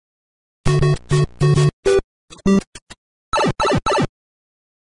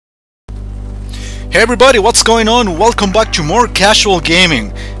Hey everybody, what's going on? Welcome back to more casual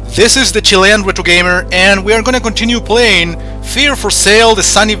gaming. This is the Chilean Retro Gamer and we are going to continue playing Fear for Sale, the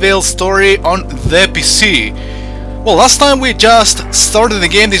Sunnyvale story on the PC. Well, last time we just started the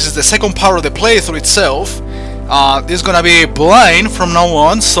game. This is the second part of the playthrough itself. This is going to be blind from now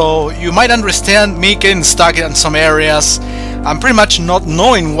on, so you might understand me getting stuck in some areas. I'm pretty much not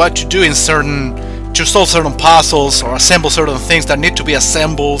knowing what to do in to solve certain puzzles or assemble certain things that need to be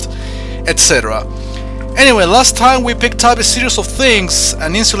assembled, etc. Anyway, last time we picked up a series of things: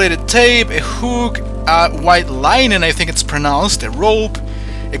 an insulated tape, a hook, a white lining, I think it's pronounced, a rope,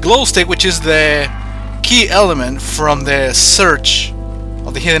 a glow stick, which is the key element from the search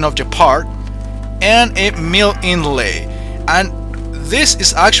of the hidden object part, and a mill inlay. And this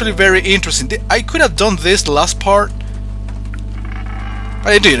is actually very interesting. I could have done this last part,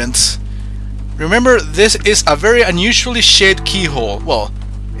 but I didn't. Remember, this is a very unusually shaped keyhole. Well,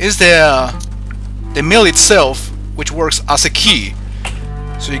 it's the mill itself which works as a key.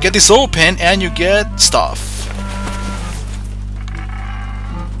 So you get this open and you get stuff.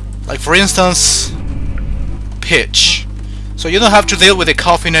 Like, for instance, pitch. So you don't have to deal with a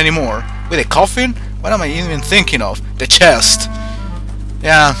coffin anymore. With a coffin? What am I even thinking of? The chest.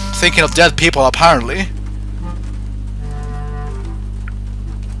 Yeah, thinking of dead people apparently.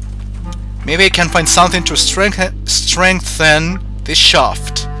 Maybe I can find something to strengthen this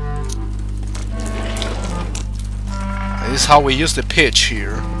shaft. This is how we use the pitch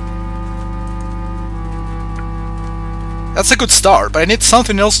here. That's a good start, but I need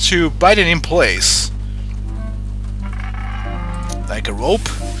something else to bite it in place. Like a rope.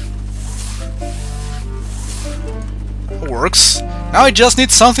 That works. Now I just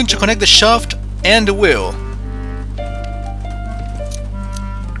need something to connect the shaft and the wheel.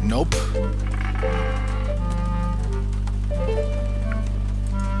 Nope.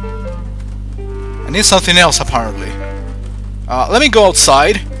 I need something else apparently. Let me go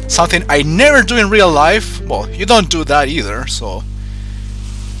outside. Something I never do in real life. Well, you don't do that either, so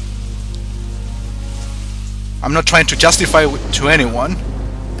I'm not trying to justify it to anyone.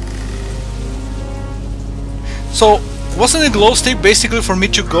 So, wasn't the glow stick basically for me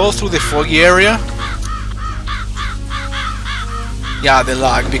to go through the foggy area? Yeah, the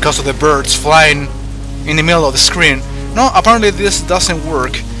lag, because of the birds flying in the middle of the screen. No, apparently this doesn't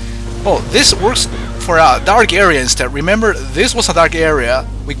work. Oh, this works for a dark area instead. Remember, this was a dark area.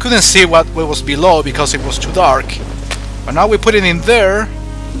 We couldn't see what was below because it was too dark. But now we put it in there.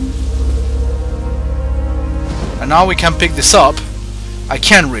 And now we can pick this up. I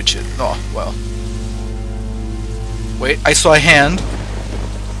can reach it. Oh, well. Wait, I saw a hand.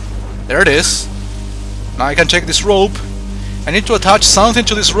 There it is. Now I can take this rope. I need to attach something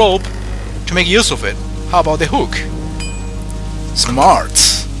to this rope to make use of it. How about the hook? Smart.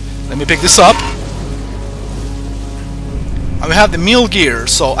 Let me pick this up. And we have the mill gear,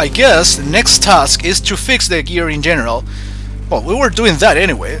 so I guess the next task is to fix the gear in general. Well, we were doing that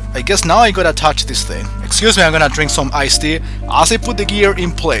anyway. I guess now I gotta touch this thing. Excuse me, I'm gonna drink some iced tea as I put the gear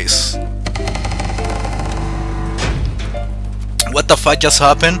in place. What the fuck just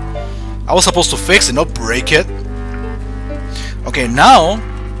happened? I was supposed to fix it, not break it. Okay, now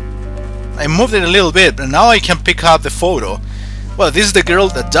I moved it a little bit, and now I can pick up the photo. Well, this is the girl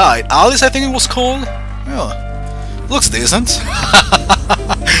that died. Alice, I think it was called. Oh, looks decent.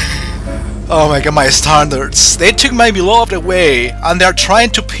 Oh my god, my standards. They took my beloved away, and they're trying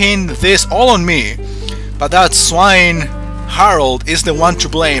to pin this all on me. But that swine Harold is the one to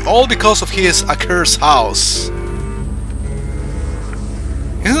blame, all because of his accursed house.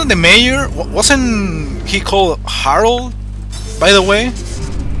 Isn't the mayor? Wasn't he called Harold, by the way?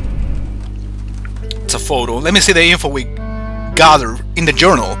 It's a photo. Let me see the info we gather in the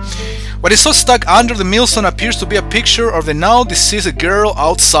journal. What is so stuck under the millstone appears to be a picture of the now deceased girl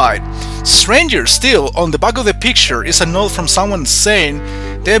outside. Stranger still, on the back of the picture is a note from someone saying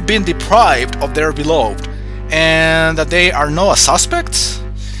they've been deprived of their beloved and that they are now a suspect.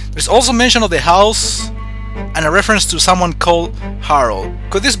 There's also mention of the house and a reference to someone called Harold.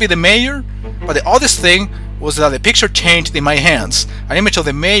 Could this be the mayor? But the oddest thing was that the picture changed in my hands. An image of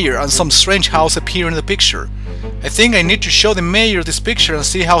the mayor and some strange house appear in the picture. I think I need to show the mayor this picture and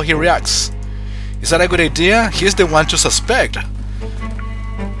see how he reacts. Is that a good idea? He's the one to suspect.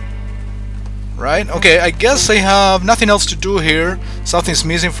 Right? Okay, I guess I have nothing else to do here. Something's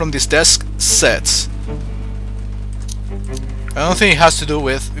missing from this desk set. I don't think it has to do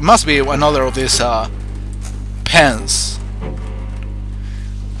with... It must be another of these pens.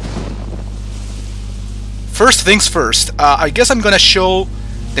 First things first, I guess I'm gonna show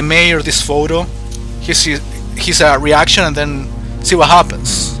the mayor this photo. His reaction, and then see what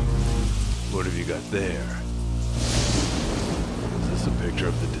happens. What have you got? there. Is this a picture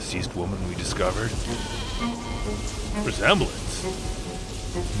of the deceased woman we discovered? Resemblance?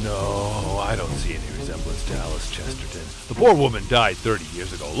 No, I don't see any resemblance to Alice Chesterton. The poor woman died 30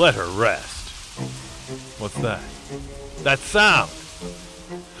 years ago. Let her rest. What's that? That sound!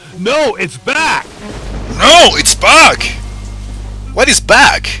 No, it's back! No, it's back! What is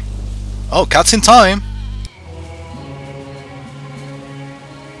back? Oh, cutscene time.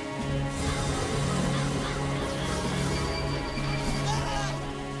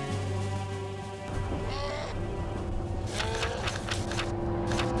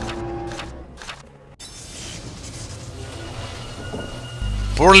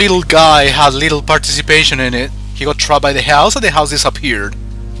 Poor little guy had little participation in it. He got trapped by the house and the house disappeared.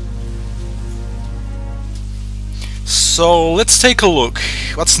 So let's take a look.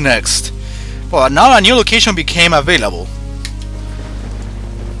 What's next? Well, now a new location became available.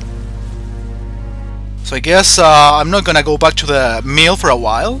 So I guess I'm not gonna go back to the mill for a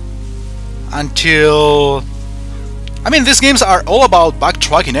while. Until... I mean, these games are all about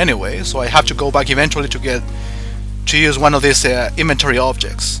backtracking anyway, so I have to go back eventually to use one of these inventory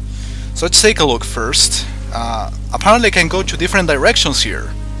objects. So let's take a look first. Apparently I can go to different directions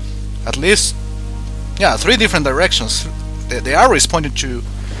here. At least, yeah, 3 different directions. The arrow is pointing to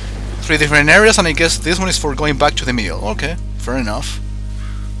 3 different areas, and I guess this one is for going back to the mill. Okay, fair enough.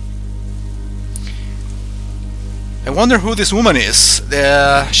 I wonder who this woman is.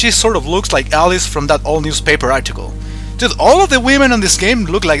 She sort of looks like Alice from that old newspaper article. Dude, all of the women in this game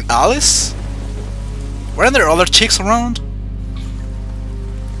look like Alice? Weren't there other chicks around?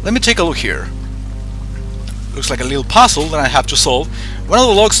 Let me take a look here. Looks like a little puzzle that I have to solve. One of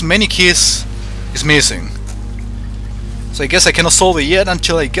the lock's many keys is missing. So I guess I cannot solve it yet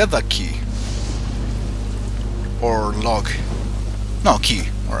until I get that key. Or lock. No, key.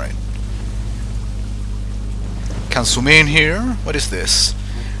 Alright. Can zoom in here. What is this?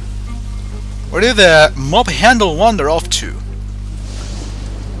 Where did the mob handle wander off to?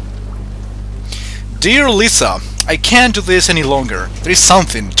 Dear Lisa, I can't do this any longer. There is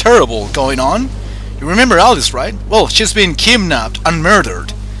something terrible going on. You remember Alice, right? Well, she's been kidnapped and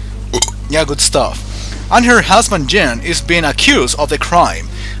murdered. Yeah, good stuff. And her husband Jen is being accused of the crime.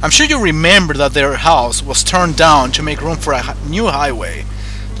 I'm sure you remember that their house was turned down to make room for a new highway.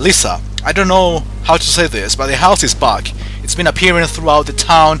 Lisa, I don't know how to say this, but the house is back. It's been appearing throughout the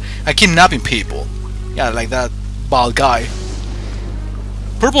town and kidnapping people. Yeah, like that bald guy.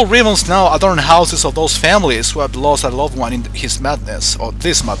 Purple ribbons now adorn houses of those families who have lost a loved one in his madness, or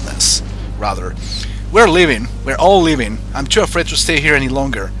this madness, rather. We're leaving. We're all leaving. I'm too afraid to stay here any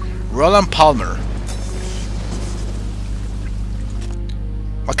longer. Roland Palmer.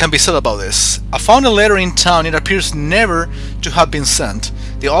 What can be said about this? I found a letter in town. It appears never to have been sent.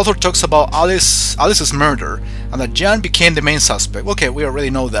 The author talks about Alice's murder, and that Jan became the main suspect. Okay, we already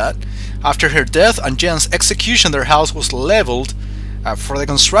know that. After her death and Jan's execution, their house was leveled for the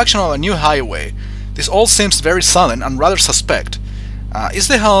construction of a new highway. This all seems very sudden and rather suspect. Is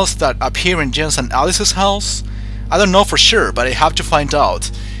the house that appeared in Jen's and Alice's house? I don't know for sure, but I have to find out.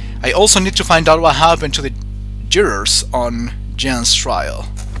 I also need to find out what happened to the jurors on Jen's trial.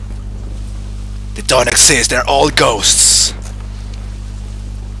 They don't exist, they're all ghosts.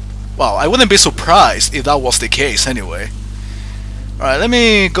 Well, I wouldn't be surprised if that was the case anyway. Alright, let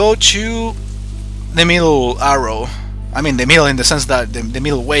me go to the middle arrow. I mean the middle in the sense that the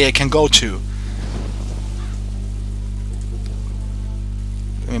middle way I can go to.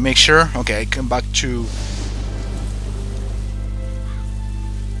 Let me make sure. Okay, I come back to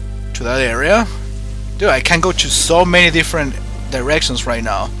that area. Dude, I can go to so many different directions right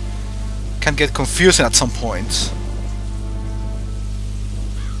now. Can get confusing at some point.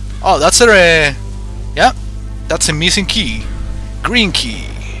 Oh, that's a yeah, that's a missing key. Green key.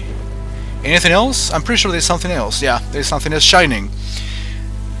 Anything else? I'm pretty sure there's something else. Yeah, there's something else shining.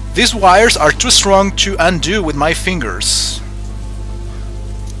 These wires are too strong to undo with my fingers.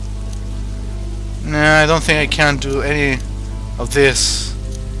 Nah, I don't think I can do any of this.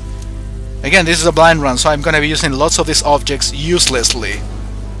 Again, this is a blind run, so I'm gonna be using lots of these objects uselessly.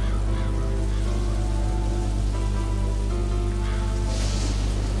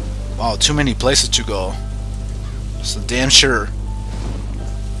 Wow, too many places to go. So damn sure.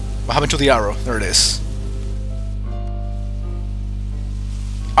 What happened to the arrow? There it is.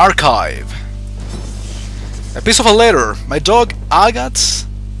 Archive. A piece of a letter. My dog Agatz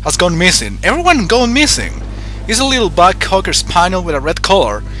has gone missing. Everyone gone missing. He's a little black cocker spaniel with a red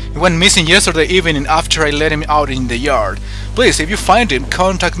collar. He went missing yesterday evening after I let him out in the yard. Please, if you find him,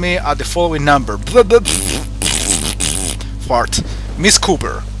 contact me at the following number. Fart. Miss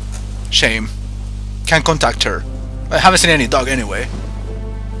Cooper. Shame. Can't contact her. I haven't seen any dog anyway.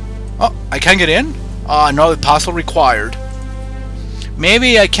 Oh, I can't get in? Another puzzle required.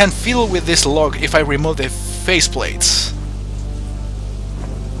 Maybe I can fiddle with this lock if I remove the faceplates.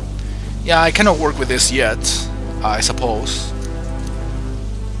 Yeah, I cannot work with this yet, I suppose.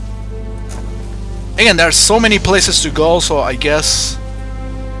 Again, there are so many places to go, so I guess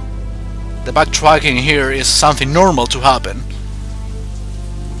the backtracking here is something normal to happen.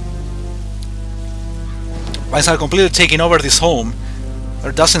 Once I've completely taken over this home,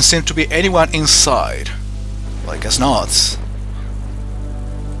 there doesn't seem to be anyone inside. Well, I guess not.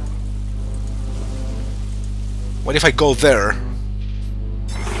 What if I go there?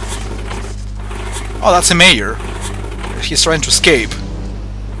 Oh, that's a mayor. He's trying to escape.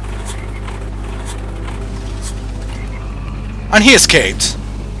 And he escaped.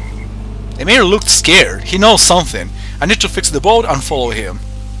 The mayor looked scared. He knows something. I need to fix the boat and follow him.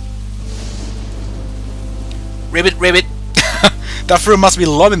 Ribbit, ribbit. That fruit must be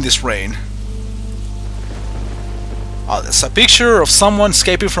loving this rain. Oh, there's a picture of someone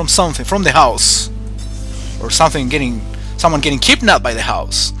escaping from something, from the house. Or someone getting kidnapped by the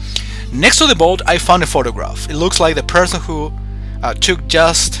house. Next to the boat, I found a photograph. It looks like the person who took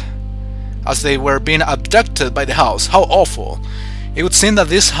just as they were being abducted by the house. How awful. It would seem that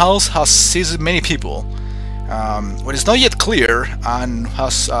this house has seized many people. What is not yet clear and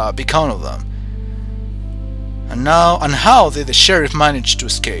has become of them. And how did the sheriff manage to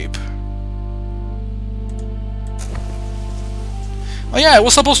escape? Oh yeah, I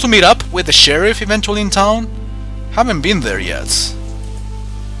was supposed to meet up with the sheriff eventually in town. Haven't been there yet.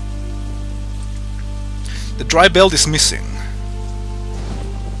 The dry belt is missing.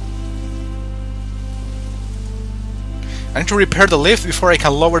 I need to repair the lift before I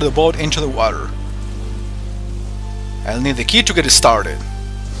can lower the boat into the water. I'll need the key to get it started.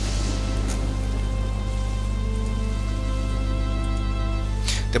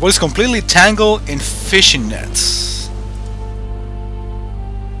 The boat is completely tangled in fishing nets.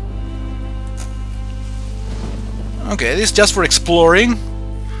 Okay, this is just for exploring.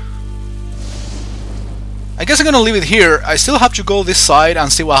 I guess I'm gonna leave it here. I still have to go this side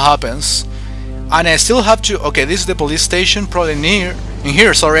and see what happens. And I still have to... Okay, this is the police station, probably in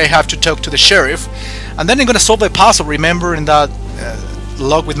here, sorry, I have to talk to the sheriff. And then I'm gonna solve the puzzle, remembering that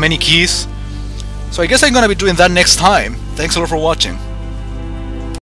lock with many keys. So I guess I'm gonna be doing that next time. Thanks a lot for watching.